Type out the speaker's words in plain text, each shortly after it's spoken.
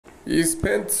He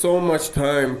spent so much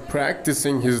time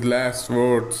practicing his last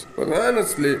words. But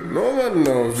honestly, no one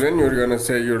knows when you're gonna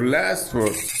say your last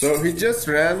words. So he just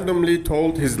randomly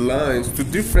told his lines to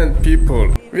different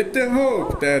people with the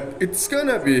hope that it's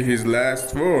gonna be his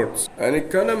last words. And it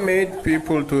gonna make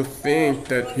people to think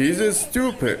that he's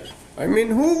stupid. I mean,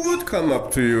 who would come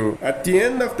up to you at the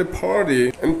end of the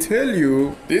party and tell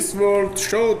you, this world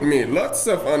showed me lots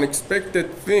of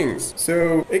unexpected things,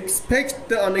 so expect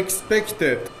the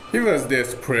unexpected. He was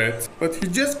desperate, but he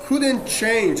just couldn't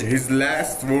change his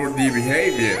last worthy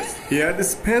behaviors. He had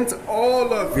spent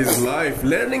all of his life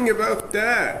learning about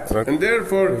that, and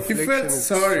therefore he felt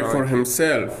sorry for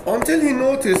himself until he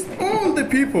noticed all the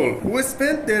people who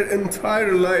spent their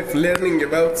entire life learning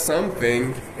about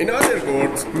something, in other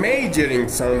words, majoring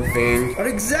something, are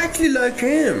exactly like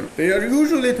him. They are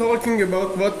usually talking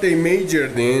about what they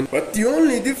majored in, but the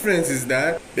only difference is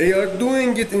that they are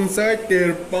doing it inside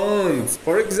their bonds.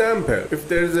 For example, if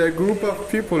there's a group of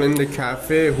people in the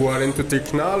cafe who are into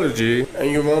technology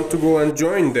and you want to go and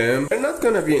join them, they're not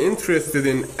gonna be interested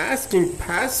in asking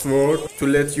password to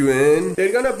let you in.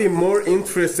 They're gonna be more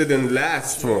interested in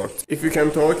last word. If you can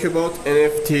talk about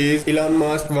NFTs, Elon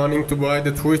Musk wanting to buy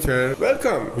the Twitter,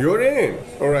 welcome, you're in.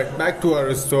 Alright, back to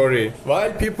our story.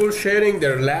 While people sharing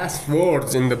their last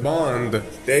words in the bond,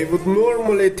 they would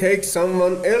normally take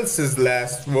someone else's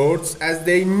last words as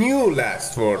they new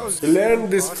last words. He learned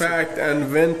this fact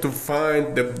and went to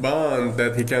find the bond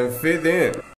that he can fit in.